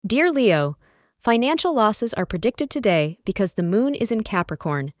Dear Leo, financial losses are predicted today because the moon is in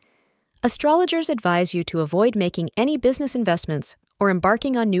Capricorn. Astrologers advise you to avoid making any business investments or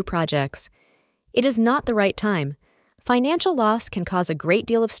embarking on new projects. It is not the right time. Financial loss can cause a great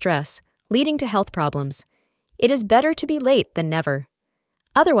deal of stress, leading to health problems. It is better to be late than never.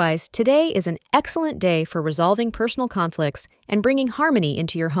 Otherwise, today is an excellent day for resolving personal conflicts and bringing harmony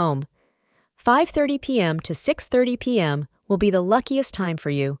into your home. 5:30 p.m. to 6:30 p.m. will be the luckiest time for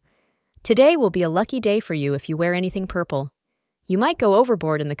you. Today will be a lucky day for you if you wear anything purple. You might go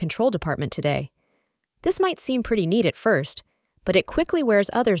overboard in the control department today. This might seem pretty neat at first, but it quickly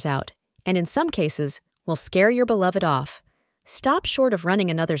wears others out, and in some cases, will scare your beloved off. Stop short of running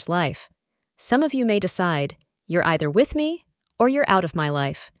another's life. Some of you may decide, you're either with me or you're out of my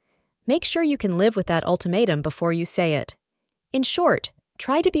life. Make sure you can live with that ultimatum before you say it. In short,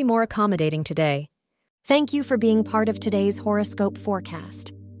 try to be more accommodating today. Thank you for being part of today's horoscope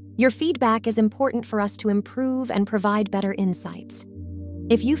forecast. Your feedback is important for us to improve and provide better insights.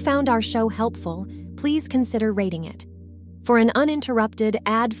 If you found our show helpful, please consider rating it. For an uninterrupted,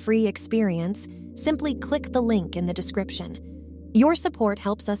 ad-free experience, simply click the link in the description. Your support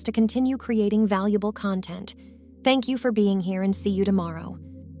helps us to continue creating valuable content. Thank you for being here and see you tomorrow.